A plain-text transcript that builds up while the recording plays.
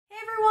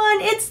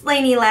everyone, it's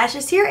Laynie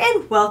Lashes here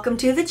and welcome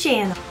to the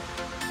channel.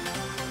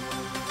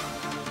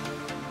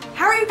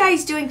 How are you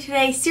guys doing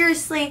today?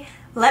 Seriously,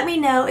 let me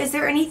know. Is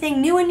there anything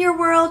new in your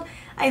world?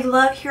 I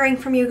love hearing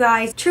from you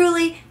guys.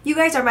 Truly, you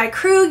guys are my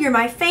crew, you're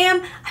my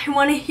fam. I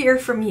want to hear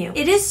from you.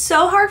 It is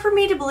so hard for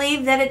me to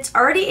believe that it's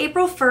already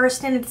April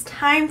 1st and it's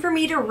time for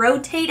me to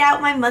rotate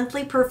out my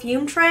monthly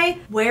perfume tray.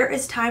 Where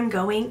is time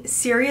going?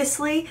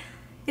 Seriously?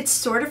 It's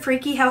sort of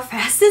freaky how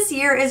fast this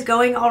year is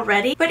going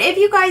already. But if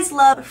you guys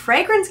love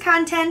fragrance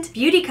content,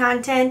 beauty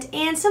content,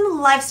 and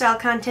some lifestyle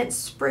content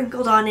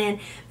sprinkled on in,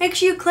 make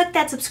sure you click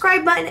that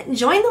subscribe button and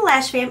join the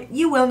Lash fam.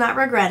 You will not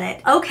regret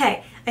it.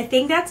 Okay, I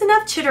think that's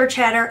enough chitter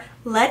chatter.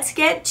 Let's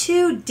get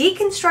to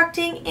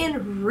deconstructing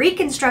and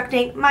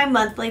reconstructing my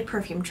monthly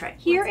perfume tray.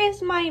 Here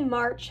is my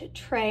March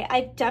tray.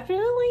 I've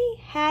definitely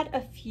had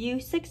a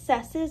few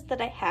successes that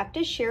I have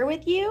to share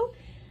with you.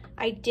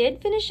 I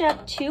did finish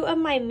up two of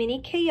my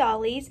mini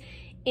Kayalis,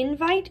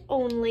 Invite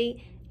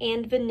Only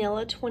and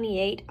Vanilla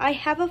 28. I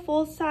have a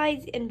full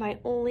size Invite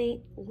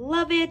Only,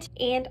 love it,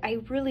 and I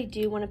really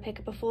do want to pick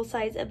up a full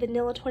size of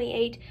Vanilla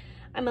 28.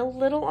 I'm a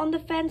little on the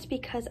fence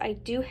because I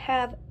do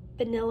have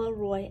Vanilla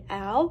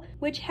Royale,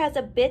 which has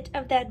a bit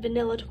of that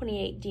Vanilla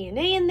 28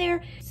 DNA in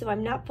there, so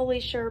I'm not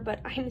fully sure, but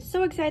I'm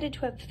so excited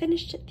to have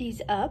finished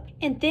these up.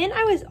 And then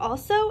I was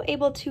also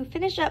able to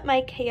finish up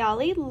my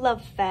Kayali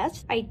Love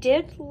Fest. I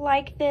did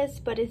like this,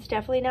 but it's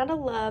definitely not a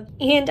love.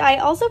 And I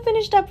also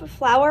finished up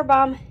Flower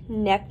Bomb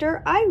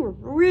Nectar. I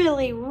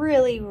really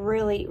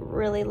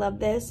love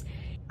this.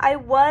 I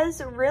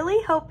was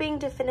really hoping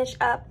to finish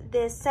up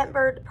this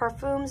Scentbird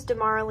Perfumes de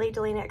Marly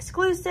Delina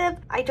exclusive.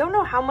 I don't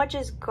know how much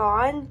is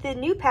gone. The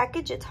new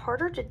package, it's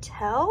harder to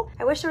tell.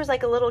 I wish there was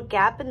like a little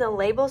gap in the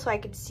label so I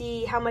could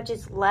see how much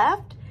is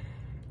left.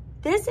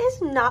 This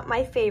is not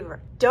my favorite.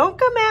 Don't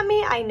come at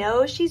me. I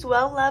know she's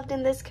well loved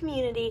in this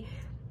community,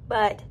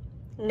 but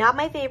not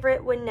my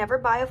favorite. Would never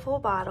buy a full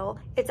bottle.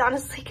 It's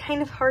honestly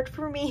kind of hard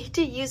for me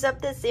to use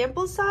up the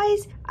sample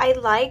size. I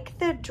like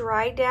the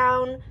dry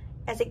down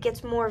as it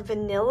gets more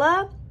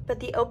vanilla, but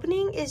the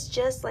opening is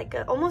just like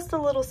almost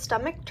a little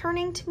stomach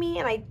turning to me,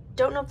 and I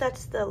don't know if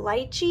that's the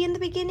lychee in the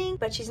beginning,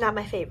 but she's not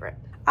my favorite.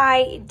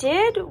 I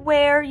did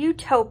wear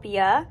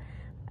Utopia.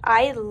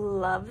 I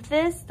love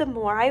this the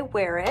more I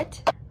wear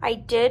it. I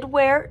did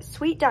wear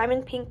Sweet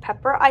Diamond Pink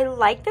Pepper. I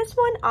like this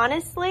one,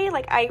 honestly.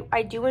 Like,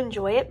 I do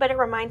enjoy it, but it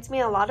reminds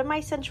me a lot of my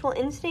Sensual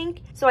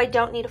Instinct, so I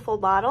don't need a full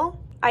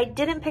bottle. I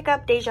didn't pick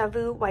up Deja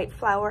Vu White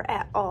Flower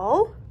at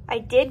all. I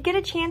did get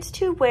a chance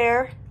to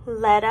wear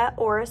Letta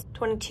Oris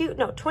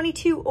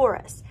 22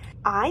 Oris.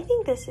 I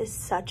think this is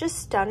such a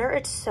stunner.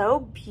 It's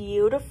so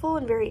beautiful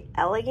and very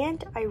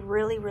elegant. I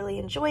really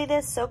enjoy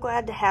this. So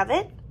glad to have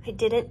it. I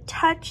didn't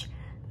touch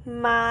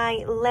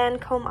my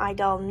Lancome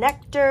Idol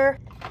Nectar.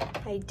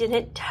 I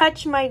didn't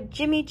touch my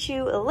Jimmy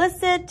Choo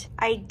Illicit.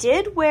 I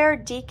did wear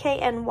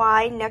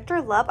DKNY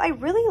Nectar Love. I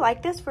really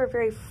like this for a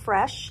very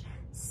fresh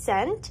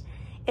scent.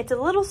 It's a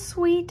little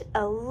sweet,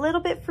 a little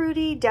bit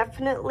fruity,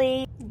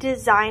 definitely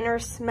designer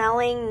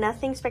smelling,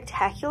 nothing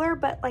spectacular,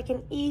 but like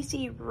an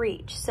easy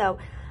reach. So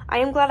I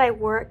am glad I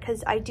wore it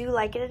because I do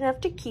like it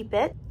enough to keep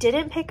it.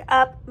 Didn't pick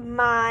up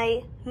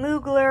my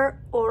Mugler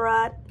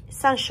Aura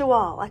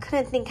Sensual. I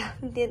couldn't think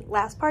of the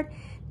last part.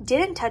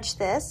 Didn't touch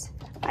this.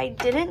 I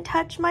didn't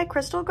touch my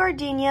Crystal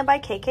Gardenia by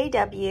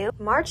KKW.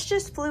 March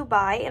just flew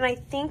by, and I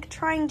think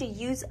trying to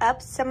use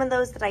up some of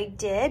those that I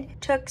did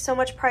took so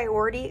much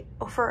priority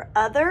over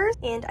others,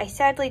 and I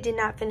sadly did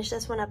not finish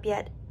this one up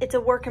yet. It's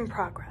a work in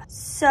progress.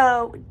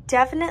 So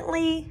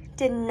definitely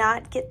did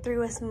not get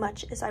through as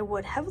much as I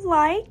would have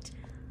liked.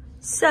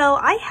 So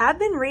I have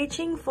been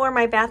reaching for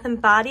my Bath &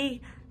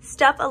 Body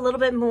stuff a little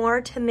bit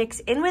more to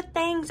mix in with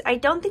things. I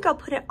don't think I'll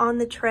put it on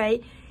the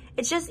tray.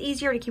 It's just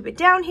easier to keep it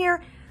down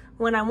here.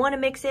 When I want to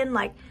mix in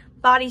like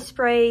body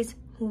sprays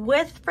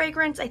with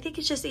fragrance, I think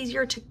it's just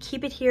easier to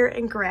keep it here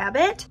and grab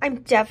it.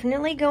 I'm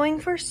definitely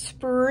going for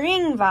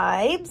spring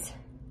vibes.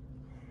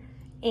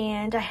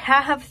 And I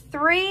have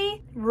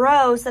 3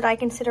 rows that I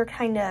consider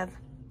kind of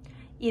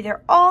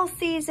either all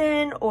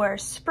season or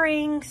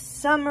spring,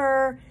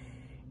 summer.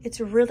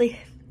 It's really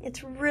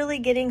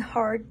getting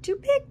hard to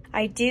pick.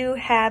 I do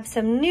have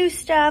some new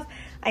stuff.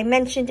 I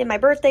mentioned in my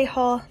birthday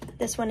haul,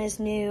 this one is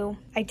new.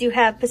 I do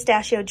have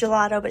Pistachio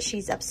Gelato, but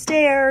she's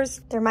upstairs.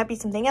 There might be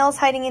something else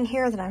hiding in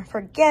here that I'm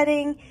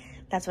forgetting.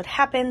 That's what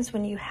happens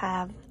when you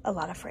have a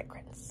lot of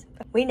fragrance.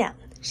 But we know.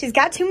 She's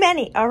got too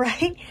many, all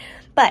right?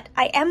 But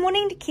I am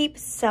wanting to keep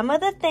some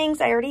of the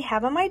things I already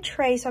have on my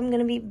tray, so I'm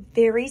gonna be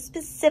very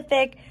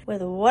specific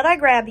with what I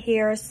grab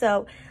here.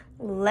 So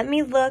let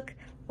me look,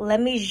 let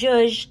me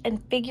judge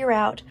and figure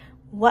out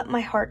what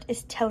my heart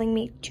is telling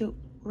me to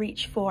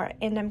reach for.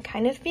 And I'm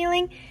kind of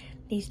feeling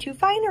these 2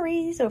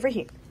 fineries over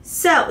here.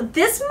 So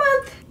this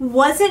month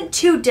wasn't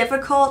too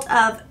difficult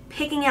of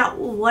picking out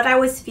what I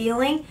was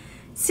feeling.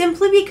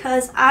 simply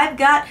because I've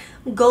got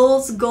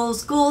goals,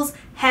 goals, goals,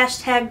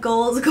 hashtag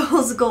goals,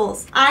 goals,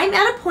 goals. I'm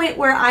at a point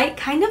where I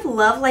kind of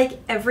love like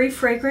every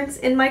fragrance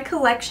in my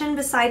collection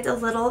besides a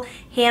little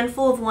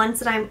handful of ones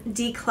that I'm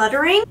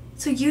decluttering.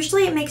 So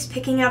usually it makes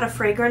picking out a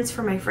fragrance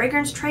for my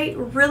fragrance tray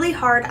really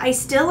hard. I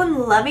still am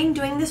loving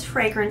doing this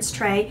fragrance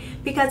tray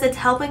because it's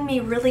helping me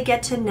really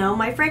get to know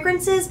my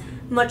fragrances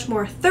much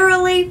more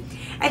thoroughly.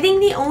 I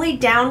think the only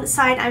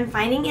downside I'm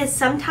finding is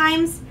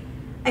sometimes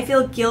I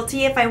feel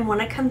guilty if I want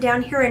to come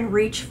down here and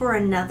reach for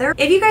another.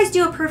 If you guys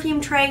do a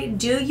perfume tray,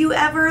 do you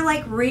ever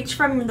like reach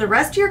from the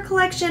rest of your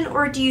collection,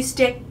 or do you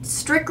stick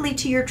strictly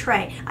to your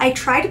tray? I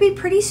try to be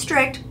pretty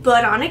strict,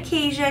 but on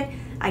occasion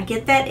I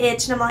get that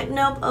itch and I'm like,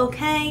 nope,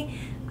 okay,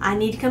 I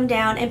need to come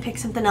down and pick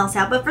something else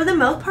out. But for the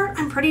most part,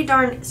 I'm pretty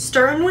darn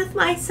stern with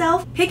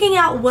myself. Picking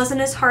out wasn't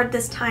as hard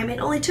this time. It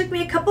only took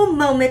me a couple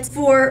moments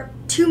for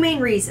two main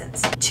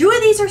reasons. Two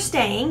of these are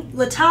staying.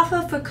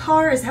 Latafa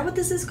Fakar, is that what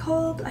this is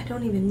called? I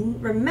don't even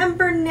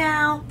remember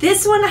now.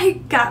 This one I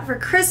got for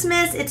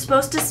Christmas. It's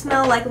supposed to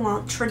smell like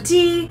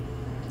longgg,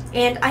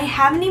 and I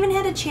haven't even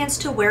had a chance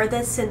to wear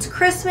this since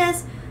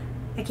Christmas.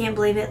 I can't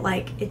believe it,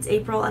 like it's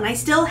April and I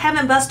still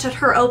haven't busted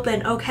her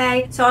open,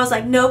 okay? So I was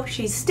like, nope,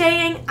 she's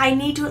staying. I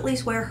need to at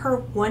least wear her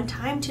one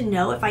time to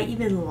know if I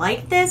even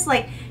like this.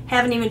 Like,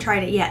 haven't even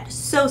tried it yet.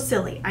 So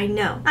silly, I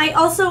know. I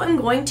also am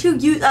going to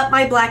use up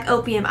my black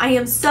opium. I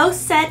am so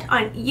set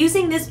on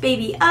using this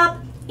baby up,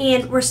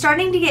 and we're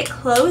starting to get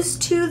close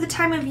to the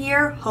time of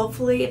year,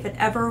 hopefully if it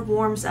ever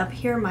warms up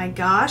here, my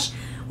gosh,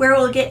 where it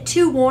will get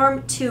too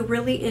warm to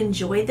really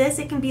enjoy this.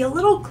 It can be a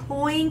little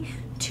cloying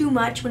too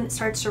much when it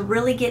starts to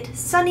really get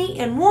sunny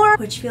and warm,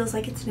 which feels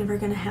like it's never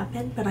gonna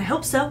happen, but I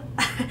hope so.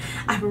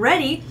 I'm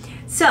ready.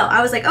 So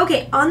I was like,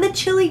 okay, on the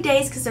chilly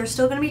days, because there's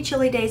still gonna be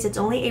chilly days, it's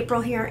only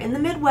April here in the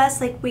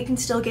Midwest, like we can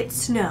still get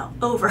snow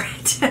over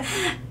it.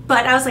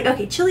 But I was like,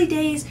 okay, chilly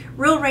days,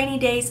 real rainy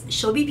days,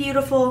 she'll be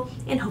beautiful,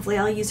 and hopefully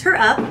I'll use her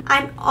up.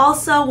 I'm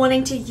also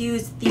wanting to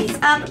use these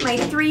up, my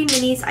 3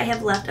 minis I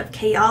have left of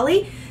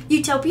Kayali.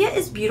 Utopia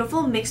is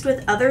beautiful mixed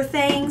with other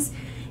things.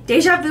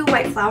 Deja Vu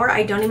White Flower,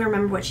 I don't even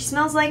remember what she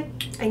smells like.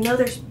 I know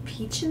there's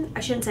peach in, I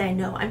shouldn't say I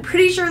know, I'm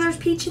pretty sure there's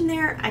peach in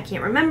there. I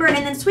can't remember. And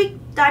then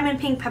Sweet Diamond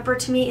Pink Pepper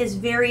to me is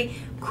very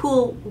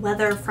cool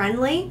weather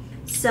friendly.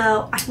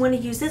 So I want to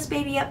use this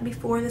baby up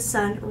before the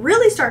sun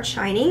really starts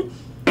shining.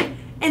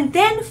 And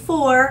then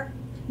for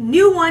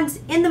new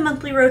ones in the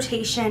monthly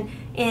rotation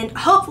and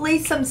hopefully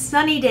some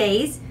sunny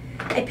days,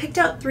 I picked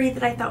out 3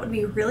 that I thought would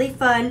be really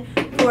fun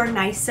for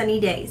nice sunny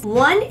days.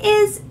 One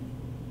is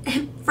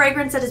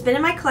fragrance that has been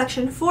in my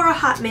collection for a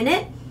hot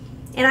minute,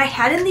 and I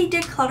had in the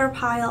declutter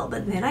pile,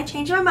 but then I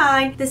changed my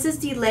mind. This is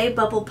the Lay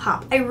Bubble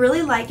Pop. I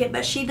really like it,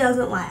 but she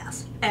doesn't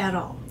last at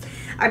all.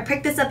 I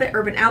picked this up at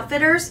Urban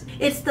Outfitters.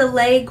 It's the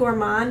Lay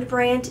Gourmand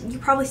brand. You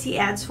probably see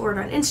ads for it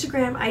on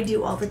Instagram. I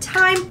do all the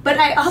time. But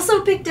I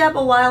also picked up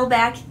a while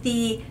back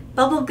the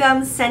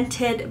bubblegum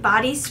scented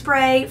body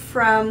spray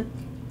from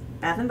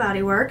Bath &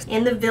 Body Works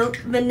and the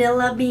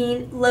Vanilla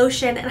Bean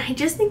lotion, and I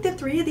just think the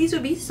 3 of these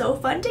would be so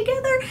fun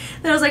together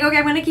that I was like, okay,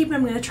 I'm gonna keep it,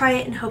 I'm gonna try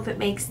it and hope it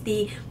makes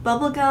the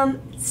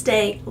bubblegum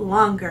stay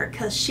longer,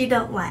 because she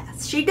don't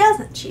last. She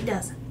doesn't.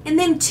 And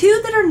then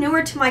 2 that are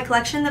newer to my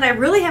collection that I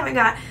really haven't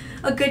got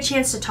a good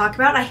chance to talk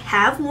about. I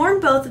have worn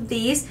both of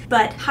these,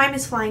 but time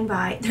is flying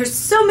by. There's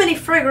so many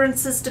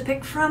fragrances to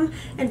pick from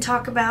and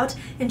talk about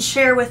and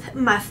share with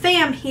my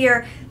fam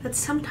here that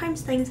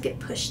sometimes things get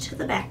pushed to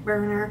the back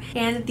burner,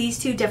 and these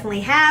 2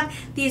 definitely have.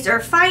 These are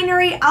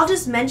Finery. I'll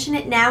just mention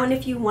it now, and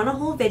if you want a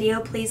whole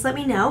video, please let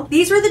me know.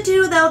 These were the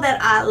 2 though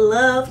that I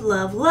love,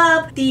 love,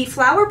 love. The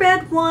flower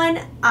bed one,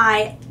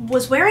 I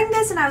was wearing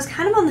this and I was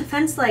kind of on the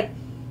fence, like,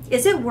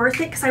 is it worth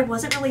it? Because I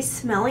wasn't really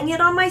smelling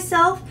it on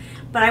myself.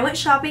 But I went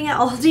shopping at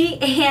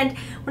Aldi, and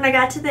when I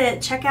got to the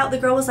checkout, the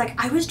girl was like,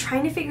 I was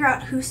trying to figure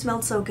out who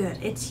smelled so good.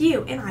 It's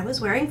you. And I was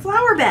wearing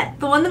Flower Bed.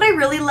 The one that I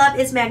really love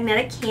is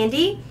Magnetic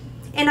Candy.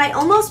 And I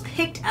almost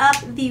picked up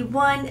the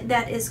one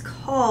that is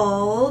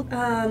called,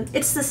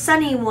 it's the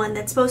sunny one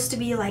that's supposed to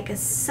be like a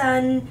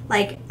sun,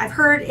 like I've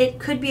heard it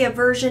could be a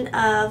version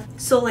of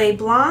Soleil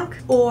Blanc,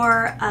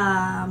 or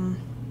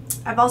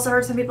I've also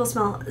heard some people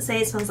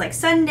say it smells like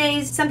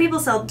Sundays. Some people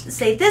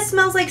say this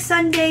smells like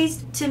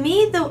Sundays. To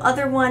me, the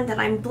other one that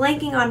I'm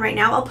blanking on right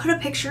now, I'll put a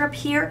picture up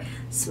here,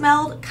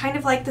 smelled kind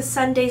of like the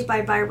Sundays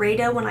by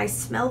Byredo when I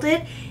smelled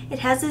it. It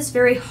has this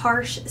very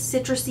harsh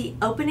citrusy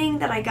opening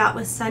that I got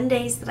with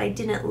Sundays that I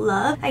didn't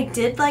love. I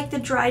did like the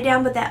dry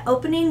down, but that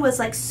opening was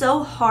like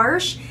so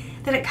harsh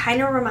that it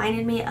kind of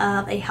reminded me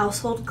of a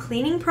household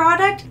cleaning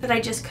product that I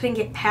just couldn't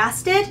get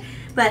past it.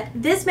 But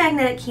this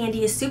Magnetic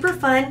Candy is super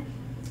fun.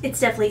 It's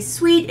definitely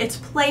sweet, it's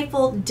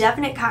playful,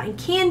 definite cotton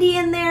candy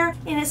in there,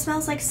 and it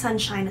smells like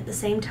sunshine at the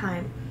same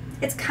time.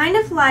 It's kind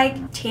of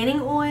like tanning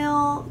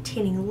oil,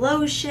 tanning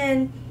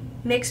lotion,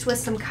 mixed with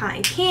some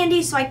cotton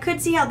candy. So I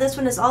could see how this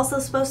one is also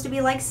supposed to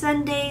be like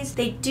sundaes.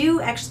 They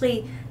do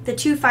actually, the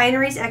two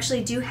fineries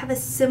actually do have a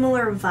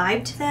similar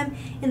vibe to them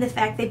in the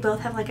fact they both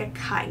have like a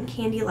cotton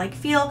candy like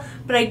feel,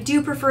 but I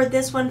do prefer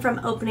this one from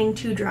opening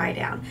to dry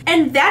down.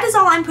 And that is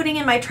all I'm putting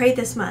in my tray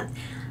this month.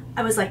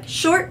 I was like,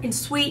 short and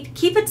sweet,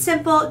 keep it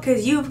simple,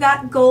 because you've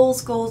got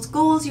goals, goals,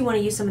 goals. You want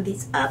to use some of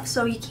these up,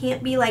 so you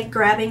can't be like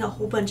grabbing a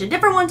whole bunch of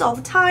different ones all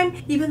the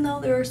time, even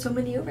though there are so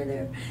many over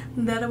there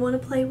that I want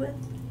to play with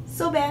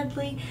so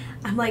badly.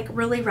 I'm like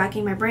really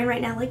racking my brain right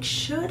now, like,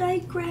 should I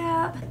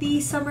grab the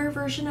summer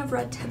version of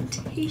Red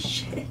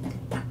Temptation?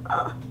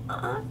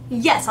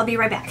 Yes, I'll be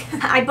right back.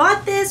 I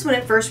bought this when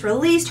it first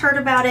released, heard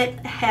about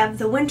it, have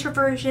the winter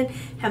version,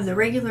 have the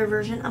regular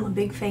version. I'm a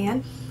big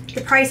fan. The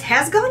price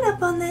has gone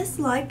up on this,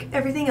 like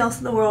everything else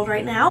in the world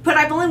right now, but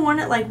I've only worn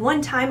it like one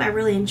time. I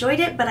really enjoyed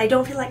it, but I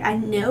don't feel like I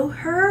know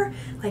her,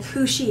 like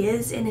who she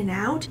is in and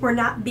out. We're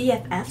not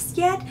BFFs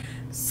yet,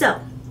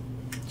 so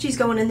she's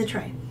going in the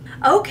tray.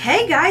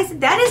 Okay guys,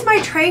 that is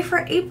my tray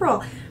for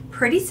April.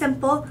 Pretty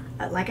simple.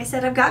 Like I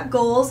said, I've got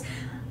goals.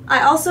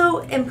 I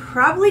also am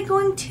probably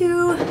going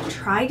to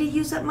try to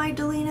use up my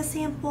Delina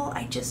sample.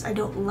 I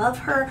don't love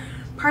her.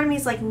 Part of me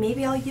is like,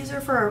 maybe I'll use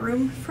her for a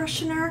room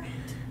freshener,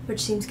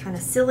 which seems kind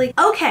of silly.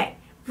 Okay,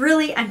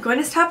 really, I'm going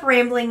to stop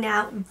rambling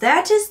now.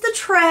 That is the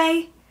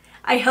tray.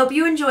 I hope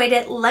you enjoyed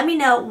it. Let me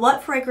know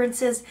what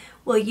fragrances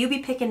will you be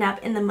picking up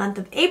in the month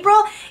of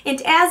April.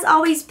 And as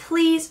always,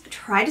 please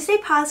try to stay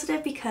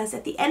positive, because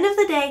at the end of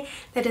the day,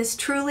 that is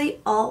truly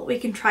all we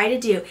can try to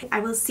do. I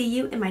will see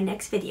you in my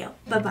next video.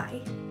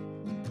 Bye-bye.